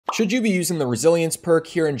Should you be using the Resiliance perk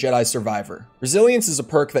here in Jedi Survivor? Resilience is a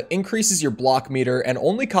perk that increases your block meter and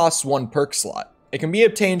only costs 1 perk slot. It can be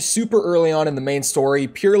obtained super early on in the main story,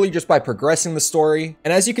 purely just by progressing the story.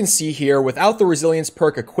 And as you can see here, without the Resilience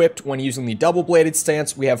perk equipped when using the double-bladed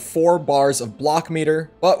stance, we have 4 bars of block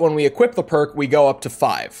meter, but when we equip the perk, we go up to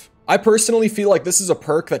 5. I personally feel like this is a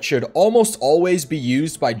perk that should almost always be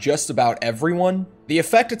used by just about everyone. The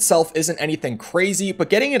effect itself isn't anything crazy, but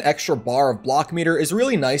getting an extra bar of block meter is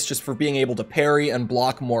really nice just for being able to parry and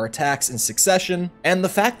block more attacks in succession. And the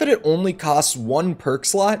fact that it only costs 1 perk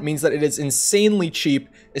slot means that it is insanely cheap,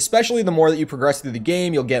 especially the more that you progress through the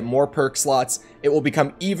game, you'll get more perk slots. It will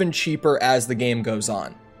become even cheaper as the game goes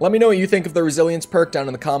on. Let me know what you think of the Resilience perk down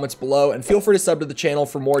in the comments below, and feel free to sub to the channel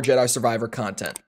for more Jedi Survivor content.